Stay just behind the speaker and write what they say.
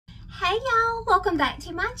Hey y'all, welcome back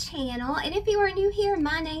to my channel, and if you are new here,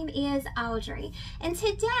 my name is Audrey, and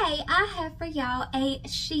today I have for y'all a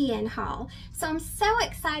Shein haul. So I'm so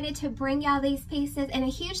excited to bring y'all these pieces, and a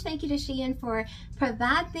huge thank you to Shein for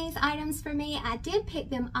providing these items for me. I did pick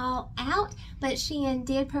them all out, but Shein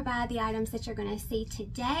did provide the items that you're going to see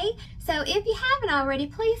today. So if you haven't already,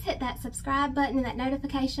 please hit that subscribe button and that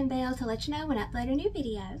notification bell to let you know when I upload a new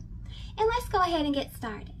video. And let's go ahead and get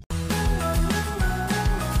started.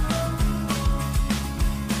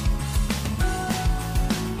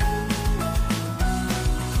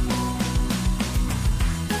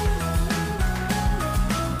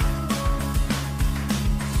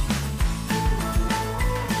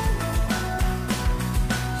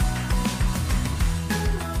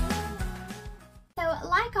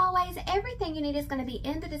 Everything you need is going to be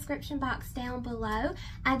in the description box down below.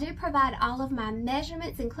 I do provide all of my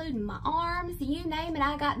measurements, including my arms, you name it,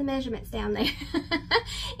 I got the measurements down there.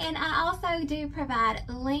 And I also do provide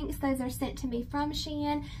links. Those are sent to me from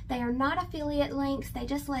Shein. They are not affiliate links. They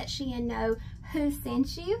just let Shein know who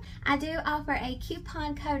sent you. I do offer a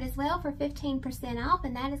coupon code as well for 15% off,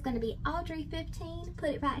 and that is going to be Audrey15. Put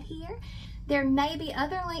it right here. There may be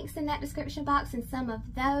other links in that description box, and some of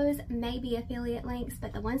those may be affiliate links,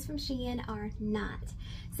 but the ones from Shein are not.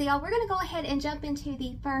 So y'all, we're going to go ahead and jump into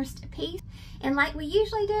the first piece. And like we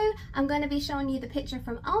usually do, I'm going to be showing you the picture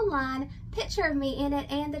from online, picture of me in it,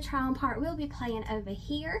 and the try on part will be playing over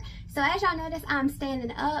here. So as y'all notice, I'm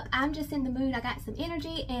standing up. I'm just in the mood. I got some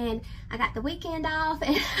energy, and I got the weekend off,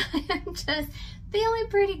 and I'm just feeling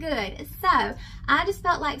pretty good. So I just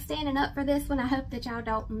felt like standing up for this one. I hope that y'all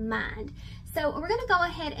don't mind. So we're going to go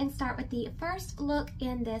ahead and start with the first look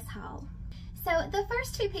in this haul. So the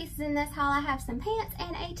first two pieces in this haul, I have some pants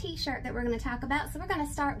and a t-shirt that we're going to talk about. So we're going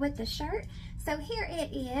to start with the shirt. So here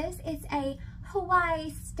it is. It's a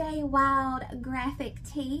Hawaii Stay Wild graphic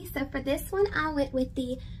tee. So for this one, I went with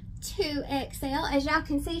the 2XL. As y'all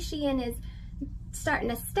can see, Shein is starting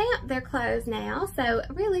to stamp their clothes now. So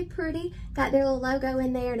really pretty. Got their little logo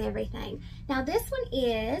in there and everything. Now this one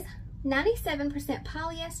is 97%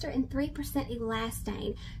 polyester and 3%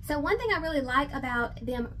 elastane. So one thing I really like about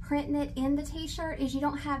them printing it in the t-shirt is you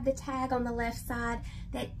don't have the tag on the left side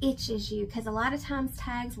that itches you, because a lot of times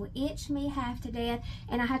tags will itch me half to death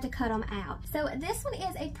and I have to cut them out. So this one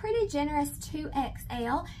is a pretty generous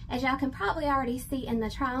 2XL. As y'all can probably already see in the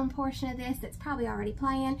try on portion of this, it's probably already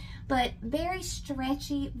playing, but very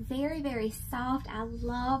stretchy, very, very soft. I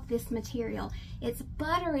love this material. It's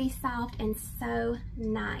buttery soft and so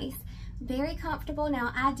nice. Very comfortable.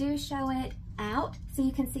 Now I do show it out so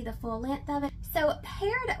you can see the full length of it. So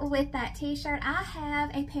paired with that t-shirt, I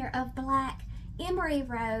have a pair of black Emery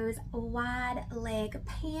Rose wide leg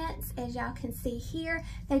pants. As y'all can see here,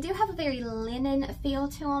 they do have a very linen feel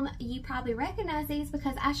to them. You probably recognize these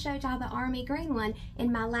because I showed y'all the army green one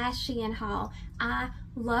in my last Shein haul. I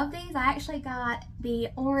love these. I actually got the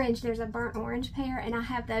orange, there's a burnt orange pair, and I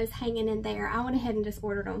have those hanging in there. I went ahead and just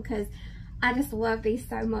ordered them because I just love these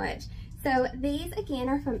so much. So these again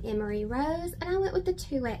are from Emery Rose, and I went with the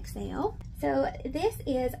 2XL. So this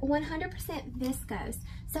is 100% viscose.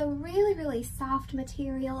 So really, really soft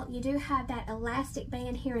material. You do have that elastic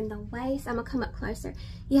band here in the waist. I'm gonna come up closer.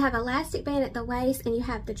 You have elastic band at the waist, and you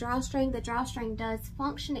have the drawstring. The drawstring does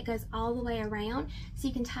function. It goes all the way around, so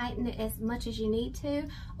you can tighten it as much as you need to,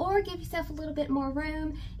 or give yourself a little bit more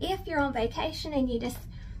room if you're on vacation and you just,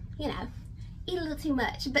 you know, eat a little too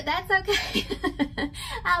much, but that's okay.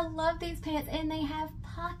 I love these pants, and they have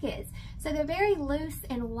pockets. So they're very loose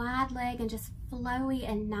and wide leg and just flowy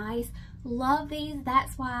and nice. Love these.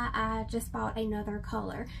 That's why I just bought another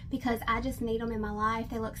color, because I just need them in my life.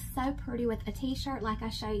 They look so pretty with a t-shirt like I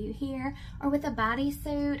show you here, or with a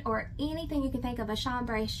bodysuit, or anything you can think of, a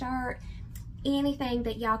chambray shirt, anything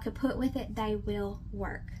that y'all could put with it, they will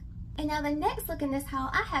work. And now the next look in this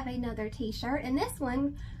haul, I have another t-shirt, and this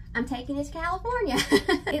one I'm taking it to California.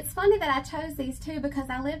 It's funny that I chose these two because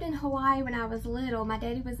I lived in Hawaii when I was little. My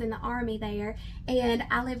daddy was in the army there, and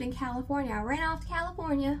I lived in California. I ran off to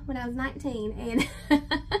California when I was 19, and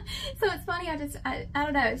so it's funny, I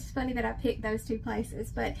don't know, it's funny that I picked those two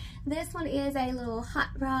places. But this one is a little hot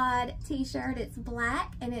rod t-shirt. It's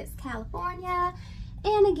black, and it's California.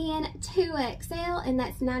 And again, 2XL, and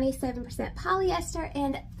that's 97% polyester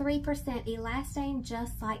and 3% elastane,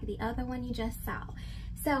 just like the other one you just saw.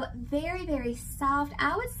 So very, very soft.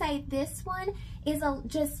 I would say this one is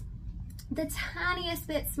just the tiniest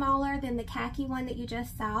bit smaller than the khaki one that you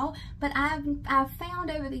just saw, but I've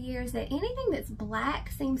found over the years that anything that's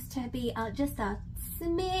black seems to be just a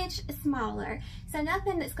smidge smaller. So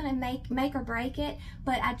nothing that's going to make or break it,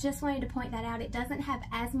 but I just wanted to point that out. It doesn't have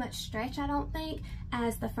as much stretch, I don't think,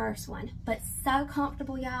 as the first one, but so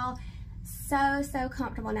comfortable, y'all. So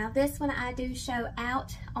comfortable. Now this one I do show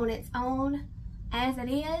out on its own as it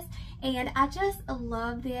is, and I just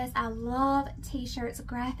love this. I love t-shirts,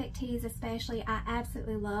 graphic tees especially. I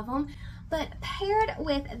absolutely love them. But paired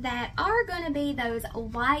with that are going to be those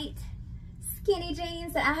white skinny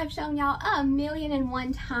jeans that I have shown y'all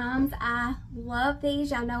 1,000,001 times. I love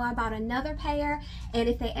these. Y'all know I bought another pair, and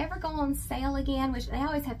if they ever go on sale again, which they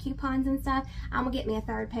always have coupons and stuff, I'm gonna get me a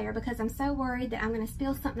third pair because I'm so worried that I'm gonna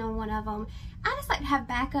spill something on one of them. I just like to have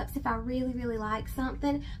backups if I really like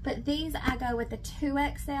something, but these I go with the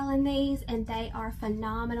 2XL in these, and they are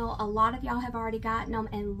phenomenal. A lot of y'all have already gotten them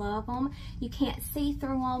and love them. You can't see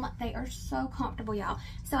through them. They are so comfortable, y'all.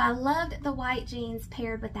 So I loved the white jeans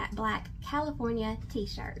paired with that black California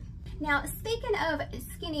t-shirt. Now, speaking of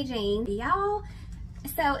skinny jeans, y'all,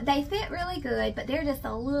 so they fit really good, but they're just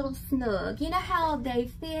a little snug. You know how they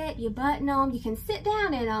fit, you button them, you can sit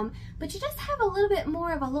down in them, but you just have a little bit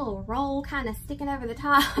more of a little roll kind of sticking over the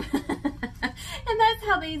top. And that's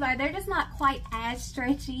how these are. They're just not quite as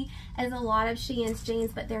stretchy as a lot of Shein's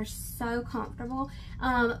jeans, but they're so comfortable.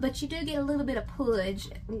 But you do get a little bit of pudge,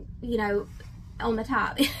 you know, on the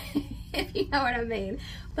top, if you know what I mean.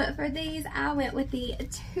 But for these, I went with the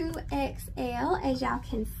 2XL, as y'all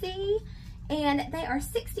can see. And they are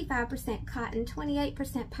 65% cotton, 28%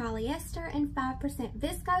 polyester, and 5%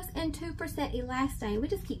 viscose, and 2% elastane. We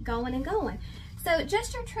just keep going and going. So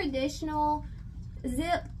just your traditional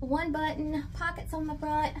zip, one button, pockets on the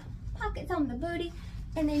front, pockets on the booty,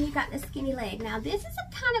 and then you got the skinny leg. Now this is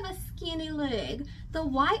a kind of a skinny leg. The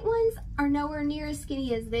white ones are nowhere near as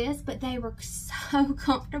skinny as this, but they were so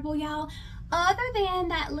comfortable, y'all. Other than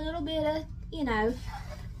that little bit of, you know,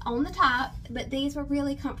 on the top, but these were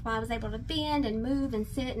really comfortable. I was able to bend and move and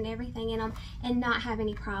sit and everything in them and not have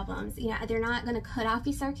any problems. You know, they're not going to cut off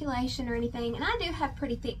your circulation or anything. And I do have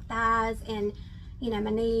pretty thick thighs and, you know, my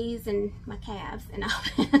knees and my calves and all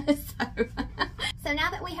that. So now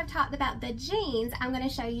that we have talked about the jeans, I'm going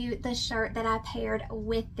to show you the shirt that I paired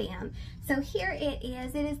with them. So here it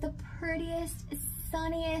is. It is the prettiest,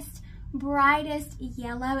 sunniest, brightest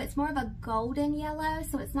yellow. It's more of a golden yellow,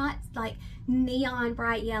 so it's not like neon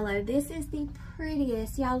bright yellow. This is the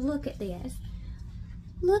prettiest. Y'all look at this.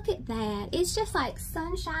 Look at that. It's just like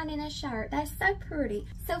sunshine in a shirt. That's so pretty.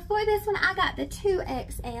 So for this one, I got the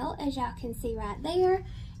 2XL, as y'all can see right there,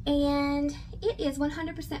 and it is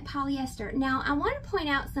 100% polyester. Now I want to point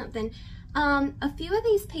out something. A few of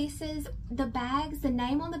these pieces, the bags, the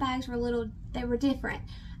name on the bags were they were different.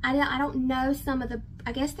 I don't know some of the,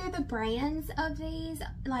 I guess they're the brands of these.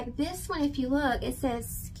 Like this one, if you look, it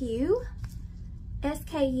says SKUE,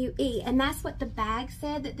 S-K-U-E, and that's what the bag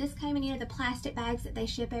said that this came in, you know, the plastic bags that they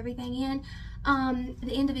ship everything in,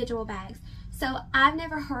 the individual bags. So I've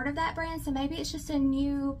never heard of that brand, so maybe it's just a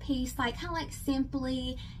new piece, like kind of like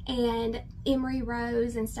Simply and Emery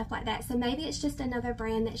Rose and stuff like that. So maybe it's just another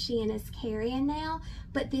brand that Shein is carrying now,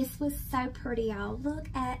 but this was so pretty, y'all. Look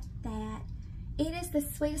at that. It is the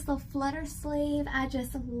sweetest little flutter sleeve. I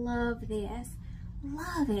just love this.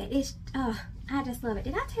 Love it. It's, I just love it.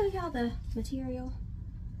 Did I tell y'all the material?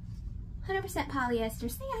 100% polyester.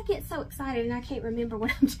 See, I get so excited and I can't remember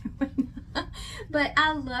what I'm doing. But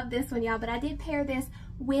I love this one, y'all. But I did pair this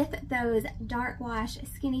with those dark wash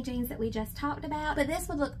skinny jeans that we just talked about. But this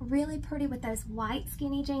would look really pretty with those white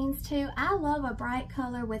skinny jeans too. I love a bright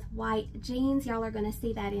color with white jeans. Y'all are going to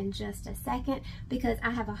see that in just a second because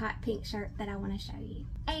I have a hot pink shirt that I want to show you.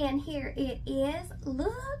 And here it is.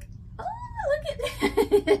 Look. Oh, look at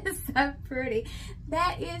that. It's so pretty.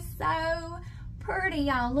 That is so pretty,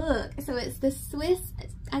 y'all. Look. So it's the Swiss,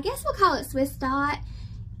 I guess we'll call it Swiss dot.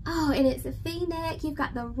 Oh, and it's a V-neck. You've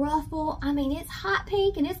got the ruffle. I mean, it's hot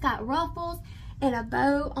pink and it's got ruffles and a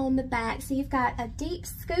bow on the back. So you've got a deep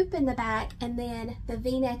scoop in the back and then the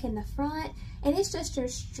V-neck in the front. And it's just your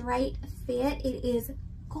straight fit. It is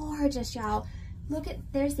gorgeous, y'all. Look at,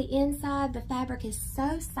 there's the inside. The fabric is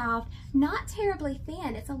so soft, not terribly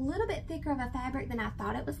thin. It's a little bit thicker of a fabric than I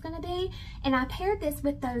thought it was going to be. And I paired this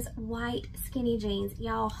with those white skinny jeans.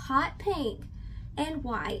 Y'all, hot pink and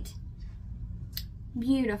white.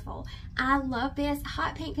 Beautiful. I love this.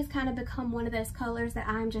 Hot pink has kind of become one of those colors that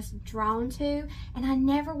I'm just drawn to, and I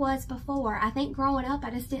never was before. I think growing up, I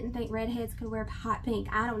just didn't think redheads could wear hot pink.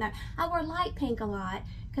 I don't know. I wore light pink a lot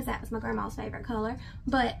because that was my grandma's favorite color,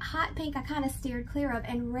 but hot pink I kind of steered clear of,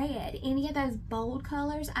 and red, any of those bold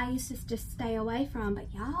colors, I used to just stay away from.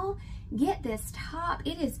 But y'all, get this top.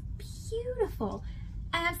 It is beautiful.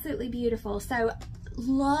 Absolutely beautiful. So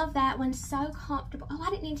love that one, so comfortable. Oh, I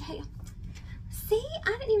didn't even tell you. See,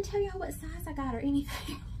 I didn't even tell y'all what size I got or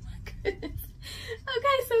anything. Oh my goodness.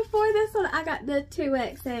 Okay, so for this one, I got the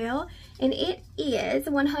 2XL, and it is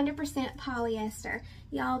 100% polyester.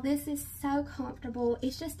 Y'all, this is so comfortable.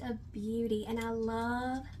 It's just a beauty, and I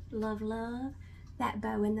love, love, love that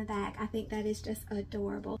bow in the back. I think that is just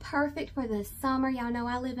adorable. Perfect for the summer. Y'all know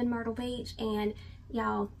I live in Myrtle Beach, and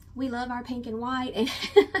y'all, we love our pink and white, and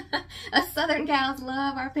us Southern gals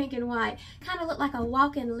love our pink and white. Kind of look like a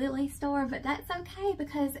walk-in lily store, but that's okay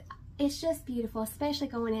because it's just beautiful, especially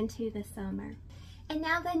going into the summer. And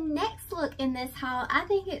now the next look in this haul, I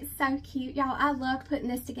think it's so cute. Y'all, I loved putting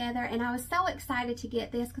this together, and I was so excited to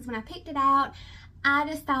get this because when I picked it out, I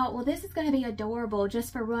just thought, well, this is going to be adorable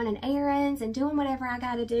just for running errands and doing whatever I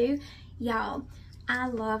got to do. Y'all, I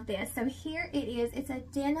love this. So here it is. It's a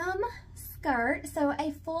denim skirt, so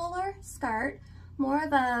a fuller skirt, more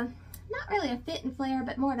of a, not really a fit and flare,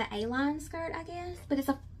 but more of an A-line skirt, I guess. But it's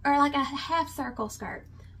or like a half circle skirt.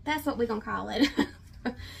 That's what we're gonna call it.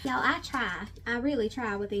 Y'all, I really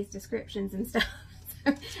try with these descriptions and stuff.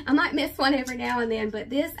 So I might miss one every now and then, but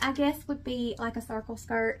this, I guess, would be like a circle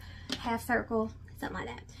skirt, half circle, something like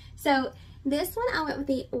that. So this one, I went with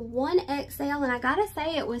the 1XL, and I gotta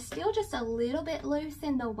say it was still just a little bit loose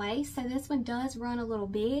in the waist, so this one does run a little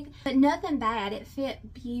big, but nothing bad. It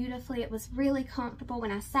fit beautifully. It was really comfortable.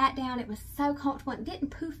 When I sat down, it was so comfortable. It didn't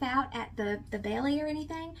poof out at the belly or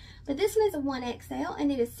anything, but this one is a 1XL,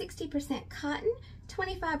 and it is 60% cotton,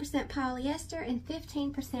 25% polyester, and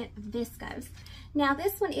 15% viscose. Now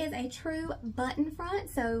this one is a true button front,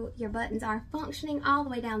 so your buttons are functioning all the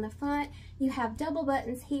way down the front. You have double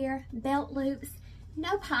buttons here, belt loops,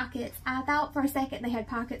 no pockets. I thought for a second they had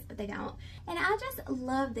pockets, but they don't. And I just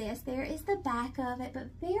love this. There is the back of it, but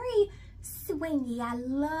very swingy. I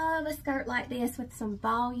love a skirt like this with some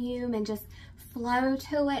volume and just flow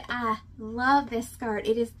to it. I love this skirt.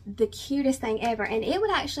 It is the cutest thing ever, and it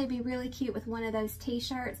would actually be really cute with one of those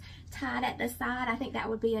t-shirts tied at the side. I think that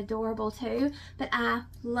would be adorable too. But I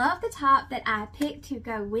love the top that I picked to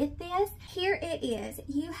go with this. Here it is.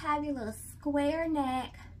 You have your little square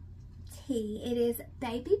neck tee. It is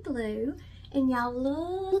baby blue. And y'all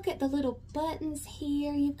look at the little buttons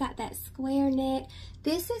here. You've got that square neck.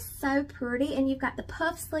 This is so pretty. And you've got the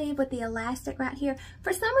puff sleeve with the elastic right here.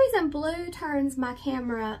 For some reason, blue turns my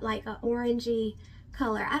camera like an orangey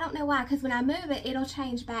color. I don't know why, because when I move it, it'll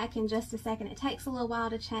change back in just a second. It takes a little while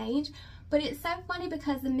to change. But it's so funny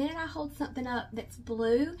because the minute I hold something up that's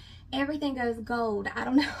blue, everything goes gold. I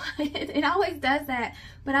don't know why. It always does that,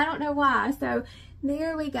 but I don't know why. So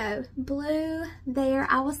there we go, blue there.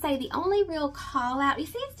 I will say the only real call out, you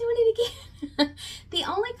see it's doing it again. The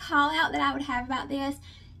only call out that I would have about this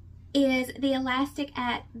is the elastic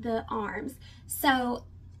at the arms. So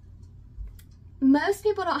most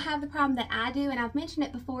people don't have the problem that I do, and I've mentioned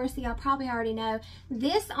it before, so y'all probably already know.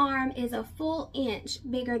 This arm is a full inch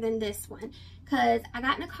bigger than this one because I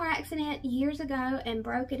got in a car accident years ago and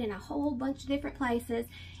broke it in a whole bunch of different places,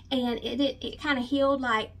 and it kind of healed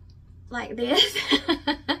like this.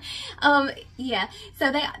 Yeah,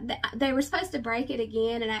 so they were supposed to break it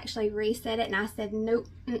again and actually reset it, and I said nope,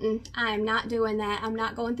 I am not doing that. I'm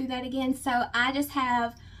not going through that again. So I just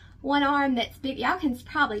have one arm that's big. Y'all can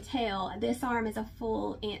probably tell this arm is a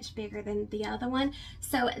full inch bigger than the other one.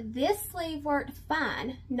 So this sleeve worked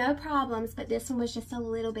fine, no problems, but this one was just a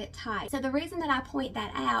little bit tight. So the reason that I point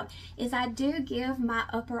that out is I do give my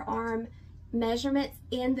upper arm measurements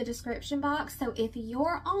in the description box. So if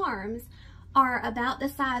your arms are about the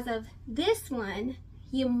size of this one,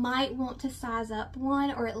 you might want to size up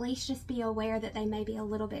one, or at least just be aware that they may be a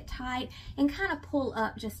little bit tight and kind of pull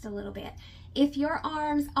up just a little bit. If your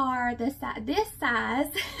arms are this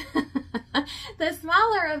size, the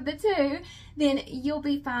smaller of the two, then you'll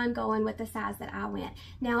be fine going with the size that I went.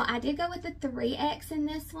 Now, I did go with the 3X in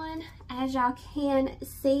this one. As y'all can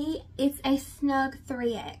see, it's a snug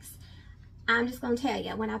 3X. I'm just going to tell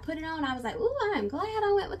you, when I put it on, I was like, ooh, I'm glad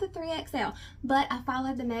I went with the 3XL. But I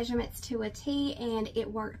followed the measurements to a T, and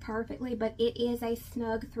it worked perfectly, but it is a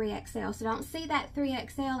snug 3XL. So don't see that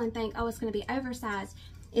 3XL and think, oh, it's going to be oversized.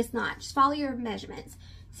 It's not. Just follow your measurements.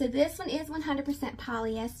 So this one is 100%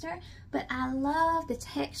 polyester, but I love the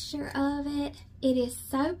texture of it. It is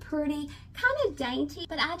so pretty, kind of dainty,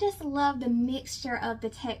 but I just love the mixture of the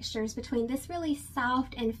textures between this really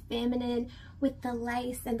soft and feminine with the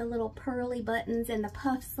lace and the little pearly buttons and the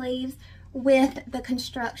puff sleeves. with the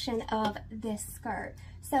construction of this skirt.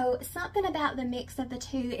 So something about the mix of the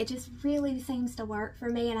two, it just really seems to work for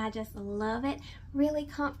me, and I just love it. Really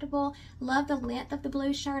comfortable. Love the length of the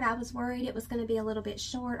blue shirt. I was worried it was going to be a little bit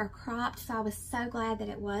short or cropped, so I was so glad that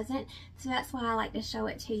it wasn't. So that's why I like to show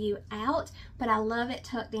it to you out, but I love it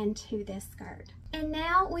tucked into this skirt. And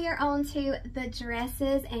now we are on to the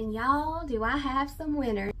dresses, and y'all, do I have some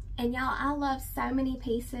winners. And y'all, I love so many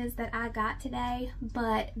pieces that I got today,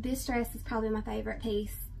 but this dress is probably my favorite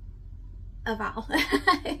piece of all.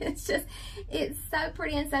 It's so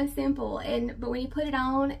pretty and so simple, but when you put it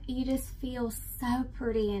on, you just feel so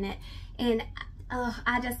pretty in it, and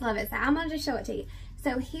I just love it. So I'm gonna just show it to you.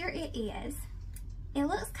 So here it is. It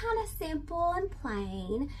looks kind of simple and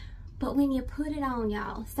plain, but when you put it on,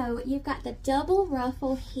 y'all, so you've got the double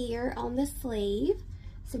ruffle here on the sleeve.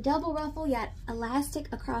 So double ruffle, you got elastic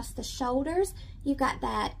across the shoulders. You've got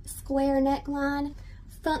that square neckline,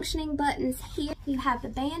 functioning buttons here. You have the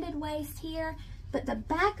banded waist here, but the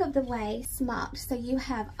back of the waist smocked. So you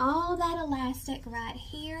have all that elastic right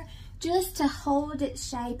here just to hold its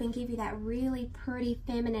shape and give you that really pretty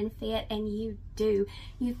feminine fit, and you do.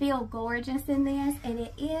 You feel gorgeous in this, and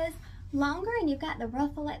it is longer, and you've got the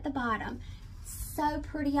ruffle at the bottom. So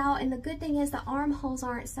pretty, y'all, and the good thing is the armholes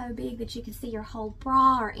aren't so big that you can see your whole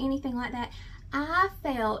bra or anything like that. I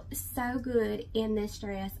felt so good in this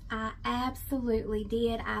dress. I absolutely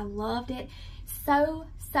did. I loved it. So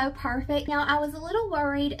perfect. Now, I was a little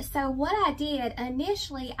worried, so what I did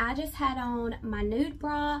initially, I just had on my nude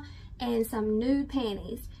bra and some nude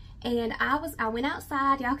panties. And I went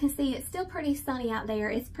outside. Y'all can see it's still pretty sunny out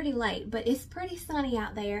there. It's pretty late, but it's pretty sunny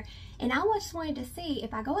out there. And I just wanted to see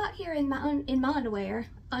if I go out here in my underwear,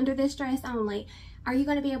 under this dress only, are you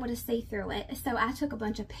going to be able to see through it? So I took a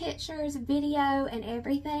bunch of pictures, video, and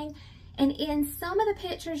everything. And in some of the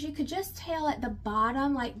pictures, you could just tell at the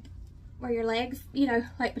bottom, like where your legs, you know,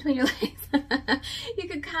 like between your legs, you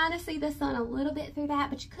could kind of see the sun a little bit through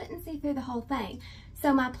that, but you couldn't see through the whole thing.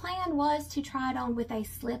 So my plan was to try it on with a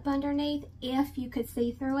slip underneath if you could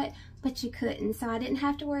see through it, but you couldn't. So I didn't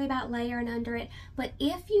have to worry about layering under it. But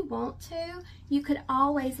if you want to, you could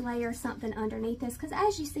always layer something underneath this, because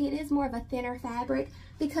as you see, it is more of a thinner fabric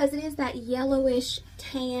because it is that yellowish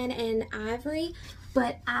tan and ivory.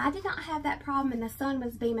 But I did not have that problem, and the sun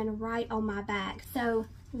was beaming right on my back. So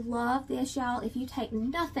love this, y'all. If you take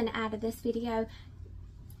nothing out of this video,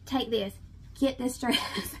 take this. Get this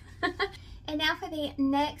dress. And now for the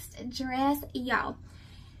next dress, y'all.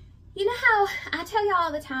 You know how I tell y'all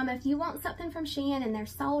all the time, if you want something from Shein and they're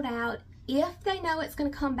sold out, if they know it's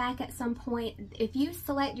going to come back at some point, if you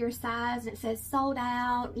select your size and it says sold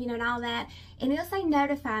out, you know, and all that, and it'll say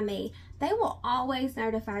notify me, they will always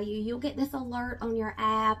notify you. You'll get this alert on your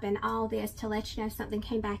app and all this to let you know something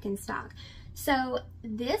came back in stock. So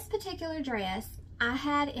this particular dress I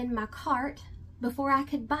had in my cart before I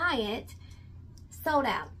could buy it, sold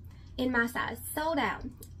out. In my size, sold out.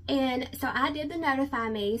 And so I did the notify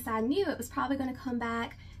me, so I knew it was probably going to come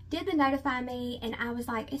back. Did the notify me, and I was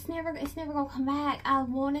like, it's never gonna come back. I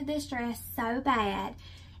wanted this dress so bad.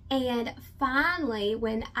 And finally,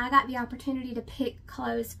 when I got the opportunity to pick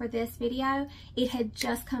clothes for this video, it had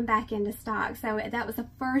just come back into stock. So that was the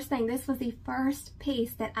first thing. This was the first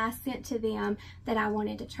piece that I sent to them that I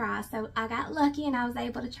wanted to try. So I got lucky and I was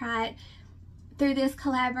able to try it through this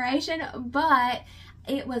collaboration, but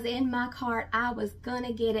it was in my cart. I was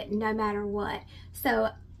gonna get it no matter what. So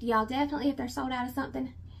y'all definitely, if they're sold out of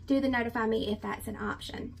something, do the notify me if that's an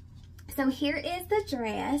option. So here is the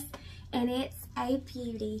dress, and it's a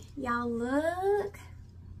beauty. Y'all look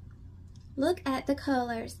at the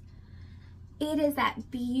colors. It is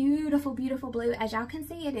that beautiful, beautiful blue. As y'all can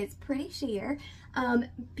see, it is pretty sheer.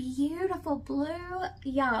 Beautiful blue,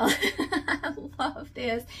 y'all. I love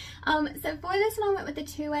this. So for this one, I went with the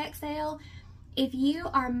 2XL. If you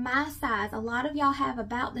are my size, a lot of y'all have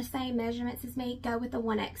about the same measurements as me, go with the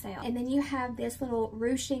 1XL. And then you have this little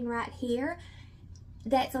ruching right here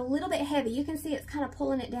that's a little bit heavy. You can see it's kind of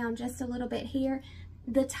pulling it down just a little bit here.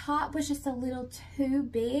 The top was just a little too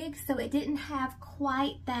big, so it didn't have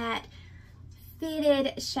quite that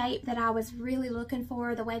fitted shape that I was really looking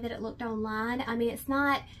for, the way that it looked online. I mean, it's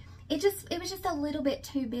not, it was just a little bit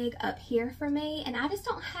too big up here for me, and I just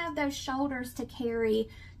don't have those shoulders to carry,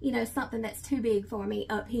 you know, something that's too big for me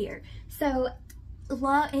up here. So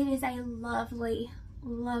it is a lovely,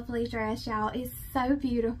 lovely dress, y'all. It's so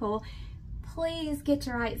beautiful. Please get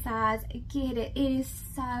your right size, get it. It is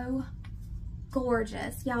so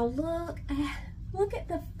gorgeous. Y'all look at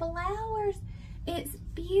the flowers. It's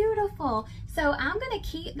beautiful. So I'm gonna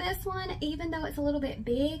keep this one, even though it's a little bit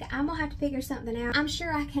big. I'm gonna have to figure something out. I'm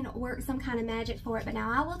sure I can work some kind of magic for it, but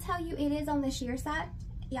now I will tell you it is on the sheer side.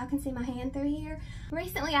 Y'all can see my hand through here.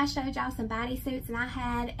 Recently I showed y'all some bodysuits, and I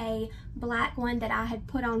had a black one that I had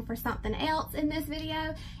put on for something else in this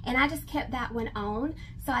video, and I just kept that one on.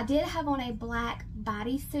 So I did have on a black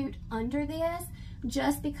bodysuit under this,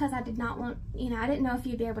 just because I did not want, you know, I didn't know if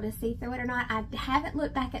you'd be able to see through it or not. I haven't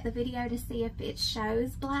looked back at the video to see if it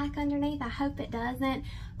shows black underneath. I hope it doesn't,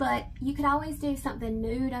 but you could always do something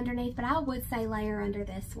nude underneath, but I would say layer under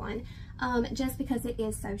this one, just because it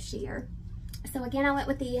is so sheer. So again, I went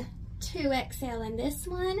with the 2XL in this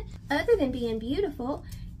one. Other than being beautiful,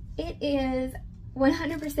 it is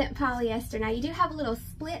 100% polyester. Now you do have a little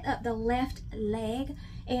split up the left leg,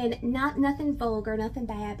 and nothing vulgar, nothing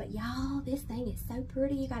bad, but y'all, this thing is so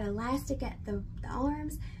pretty. You got elastic at the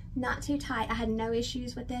arms, not too tight. I had no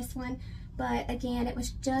issues with this one, but again, it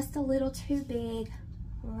was just a little too big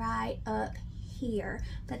right up here.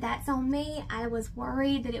 But that's on me. I was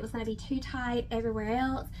worried that it was going to be too tight everywhere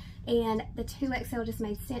else, and the 2XL just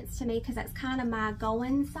made sense to me because that's kind of my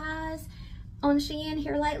going size on Shein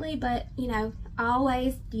here lately. But you know,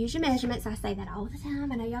 always use your measurements. I say that all the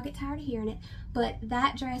time. I know y'all get tired of hearing it, but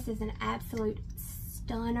that dress is an absolute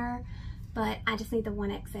stunner. But I just need the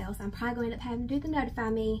 1XL, so I'm probably going to end up having to do the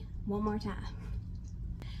notify me one more time.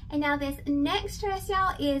 And now this next dress,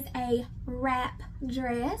 y'all, is a wrap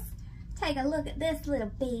dress. Take a look at this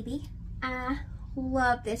little baby. I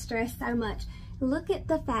love this dress so much. Look at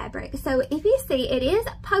the fabric. So if you see, it is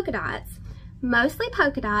polka dots, mostly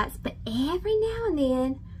polka dots, but every now and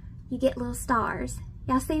then you get little stars.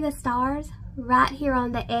 Y'all see the stars right here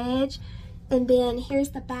on the edge? And then here's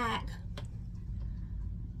the back.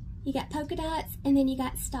 You got polka dots and then you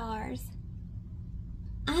got stars.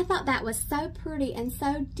 I thought that was so pretty and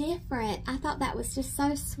so different. I thought that was just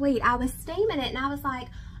so sweet. I was steaming it and I was like,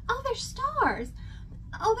 oh, there's stars.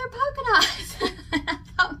 Oh, they're polka dots. I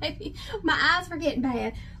thought maybe my eyes were getting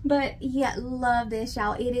bad. But yeah, love this,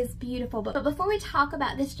 y'all. It is beautiful. But before we talk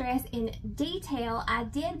about this dress in detail, I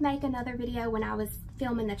did make another video when I was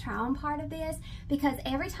filming the try on part of this, because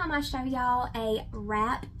every time I show y'all a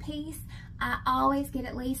wrap piece, I always get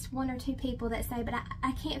at least 1 or 2 people that say, but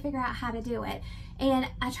I can't figure out how to do it. And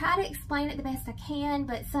I try to explain it the best I can,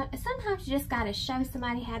 but sometimes you just got to show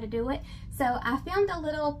somebody how to do it. So I filmed a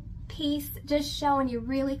little piece just showing you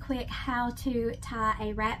really quick how to tie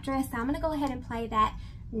a wrap dress. So I'm going to go ahead and play that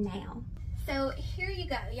now. So here you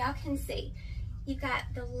go. Y'all can see. You've got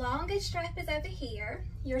the longest strap is over here.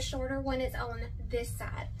 Your shorter one is on this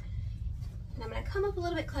side. And I'm going to come up a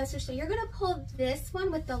little bit closer. So you're going to pull this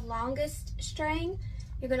one with the longest string.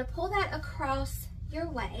 You're going to pull that across your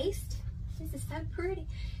waist. This is so pretty.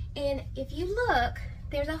 And if you look,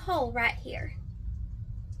 there's a hole right here.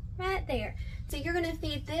 Right there. So you're going to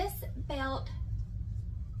feed this belt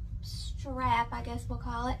strap, I guess we'll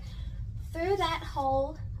call it, through that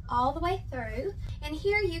hole all the way through. And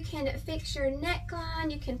here you can fix your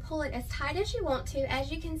neckline. You can pull it as tight as you want to.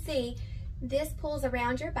 As you can see, this pulls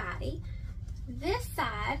around your body. This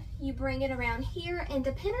side, you bring it around here, and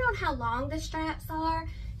depending on how long the straps are,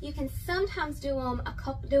 you can sometimes do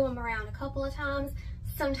them around a couple of times,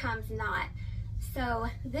 sometimes not. So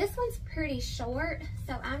this one's pretty short,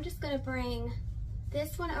 so I'm just going to bring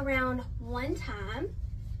this one around one time,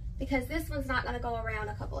 because this one's not going to go around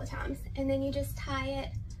a couple of times. And then you just tie it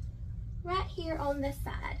right here on this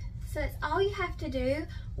side. So it's all you have to do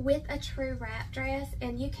with a true wrap dress,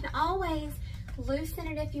 and you can always loosen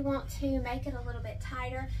it if you want to, make it a little bit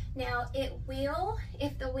tighter. Now it will,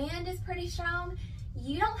 if the wind is pretty strong,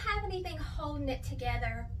 you don't have anything holding it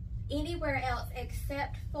together anywhere else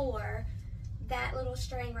except for that little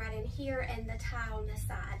string right in here and the tie on this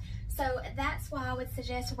side. So that's why I would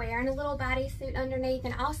suggest wearing a little bodysuit underneath.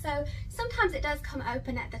 And also, sometimes it does come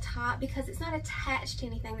open at the top because it's not attached to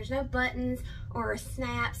anything. There's no buttons or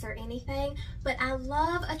snaps or anything. But I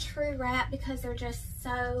love a true wrap because they're just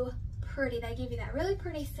so pretty. They give you that really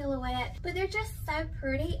pretty silhouette, but they're just so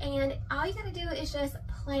pretty, and all you gotta do is just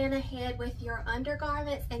plan ahead with your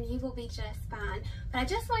undergarments and you will be just fine. But I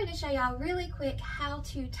just wanted to show y'all really quick how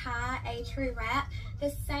to tie a true wrap.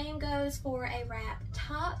 The same goes for a wrap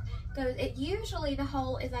top. Usually the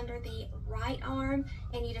hole is under the right arm,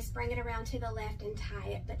 and you just bring it around to the left and tie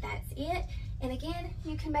it, but that's it. And again,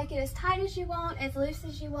 you can make it as tight as you want, as loose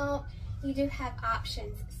as you want. You do have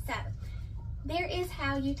options. So there is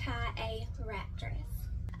how you tie a wrap dress.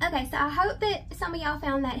 Okay, so I hope that some of y'all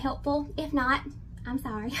found that helpful. If not, I'm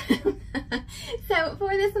sorry. So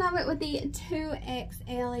for this one, I went with the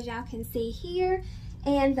 2XL, as y'all can see here.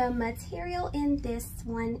 And the material in this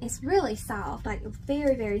one is really soft, like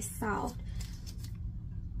very, very soft.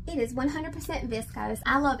 It is 100% viscose.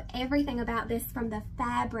 I love everything about this, from the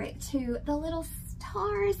fabric to the little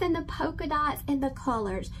stars and the polka dots and the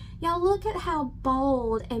colors. Y'all, look at how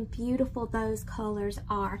bold and beautiful those colors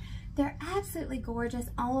are. They're absolutely gorgeous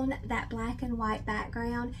on that black and white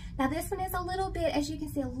background. Now this one is a little bit, as you can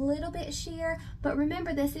see, a little bit sheer, but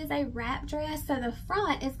remember this is a wrap dress, so the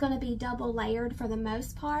front is going to be double layered for the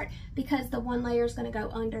most part because the one layer is going to go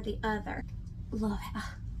under the other. Love it.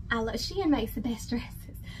 I love, Shein makes the best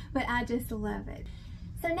dresses, but I just love it.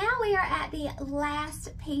 So now we are at the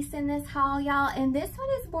last piece in this haul, y'all, and this one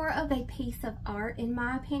is more of a piece of art in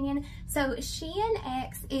my opinion. So Shein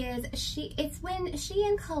X it's when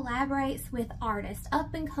Shein collaborates with artists,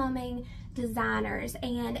 up and coming designers,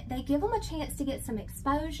 and they give them a chance to get some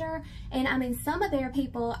exposure. And I mean, some of their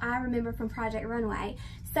people I remember from Project Runway.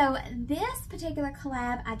 So this particular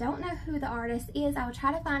collab, I don't know who the artist is. I will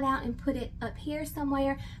try to find out and put it up here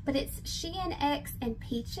somewhere, but it's Shein X and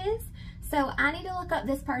Peaches. So I need to look up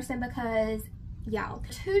this person because, y'all,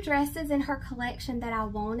 2 dresses in her collection that I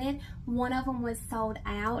wanted, one of them was sold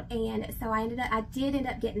out, and so I did end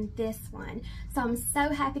up getting this one. So I'm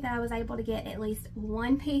so happy that I was able to get at least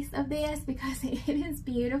one piece of this because it is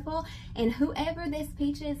beautiful, and whoever this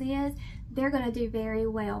Peaches is, they're going to do very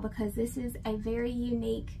well because this is a very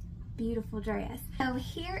unique, beautiful dress. So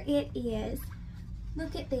here it is.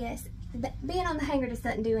 Look at this. Being on the hanger just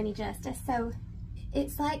doesn't do any justice. So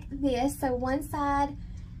it's like this. So one side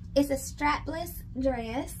is a strapless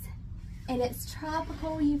dress and it's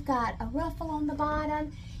tropical. You've got a ruffle on the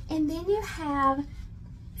bottom, and then you have,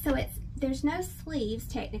 so there's no sleeves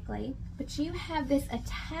technically, but you have this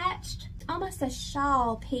attached, almost a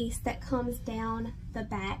shawl piece that comes down the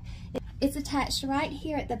back. It's attached right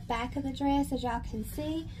here at the back of the dress, as y'all can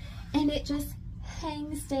see, and it just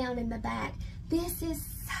hangs down in the back. This is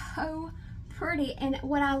so pretty, and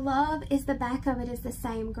what I love is the back of it is the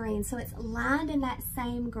same green, so it's lined in that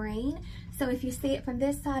same green. So if you see it from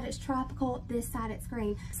this side, it's tropical, this side it's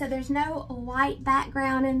green. So there's no white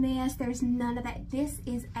background in this, there's none of that. This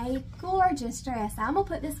is a gorgeous dress. I'm gonna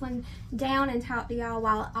put this one down and talk to y'all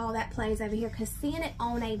while all that plays over here, because seeing it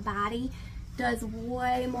on a body does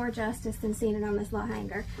way more justice than seeing it on this little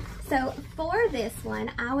hanger. So for this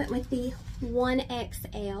one, I went with the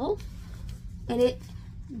 1XL, and it,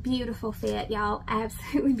 beautiful fit, y'all,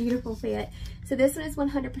 absolutely beautiful fit. So this one is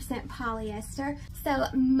 100% polyester. So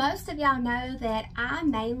most of y'all know that I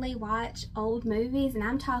mainly watch old movies, and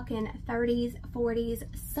I'm talking 30s, 40s,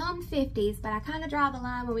 some 50s, but I kind of draw the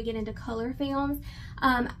line when we get into color films.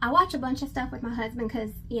 I watch a bunch of stuff with my husband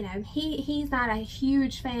because, you know, he's not a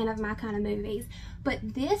huge fan of my kind of movies, but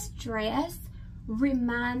this dress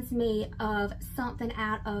reminds me of something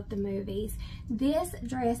out of the movies. This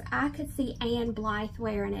dress, I could see Anne Blythe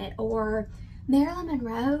wearing it, or Marilyn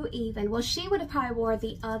Monroe even. Well, she would have probably wore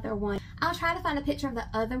the other one. I'll try to find a picture of the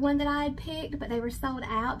other one that I had picked, but they were sold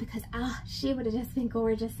out because she would have just been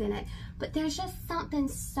gorgeous in it. But there's just something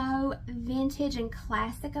so vintage and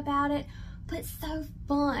classic about it, but so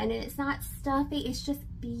fun, and it's not stuffy, it's just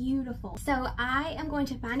beautiful. So I am going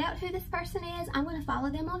to find out who this person is. I'm going to follow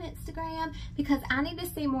them on Instagram because I need to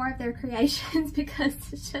see more of their creations because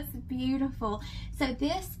it's just beautiful. So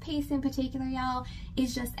this piece in particular, y'all,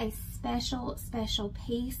 is just a special, special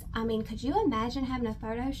piece. I mean, could you imagine having a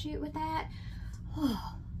photo shoot with that?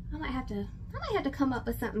 Oh, I might have to come up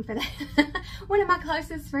with something for that. One of my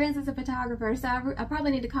closest friends is a photographer, so I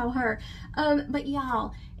probably need to call her. But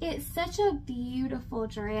y'all, it's such a beautiful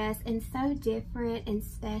dress and so different and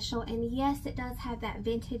special. And yes, it does have that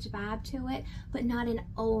vintage vibe to it, but not an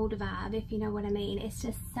old vibe, if you know what I mean. It's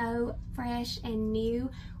just so fresh and new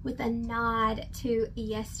with a nod to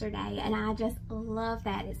yesterday, and I just love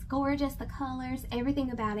that. It's gorgeous, the colors,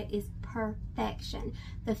 everything about it is perfection.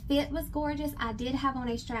 The fit was gorgeous. I did have on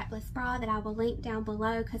a strapless bra that I will link down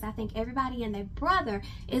below because I think everybody and their brother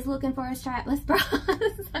is looking for a strapless bra.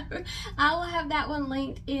 So I will have that one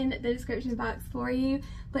linked in the description box for you.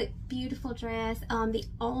 But beautiful dress. The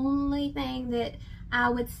only thing that I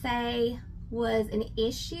would say was an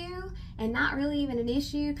issue, and not really even an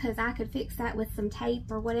issue because I could fix that with some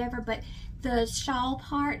tape or whatever, but the shawl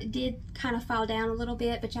part did kind of fall down a little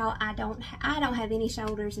bit. But y'all, I don't have any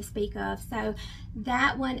shoulders to speak of, so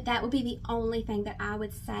that would be the only thing that I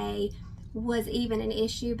would say was even an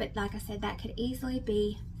issue. But like I said, that could easily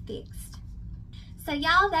be fixed. So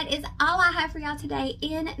y'all, that is all I have for y'all today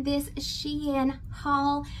in this Shein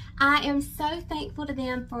haul. I am so thankful to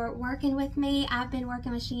them for working with me. I've been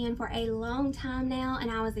working with Shein for a long time now,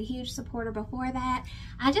 and I was a huge supporter before that.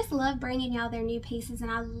 I just love bringing y'all their new pieces,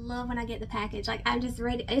 and I love when I get the package. Like, I'm just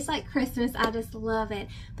ready. It's like Christmas. I just love it.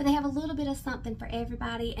 But they have a little bit of something for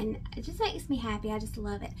everybody, and it just makes me happy. I just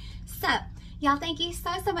love it. So y'all, thank you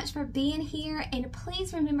so much for being here, and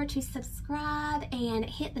please remember to subscribe and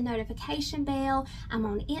hit the notification bell. I'm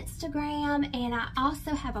on Instagram, and I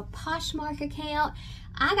also have a Poshmark account.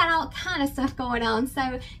 I got all kind of stuff going on,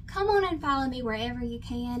 so come on and follow me wherever you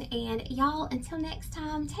can. And y'all, until next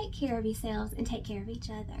time, take care of yourselves and take care of each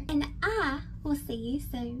other. And I will see you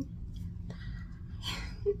soon.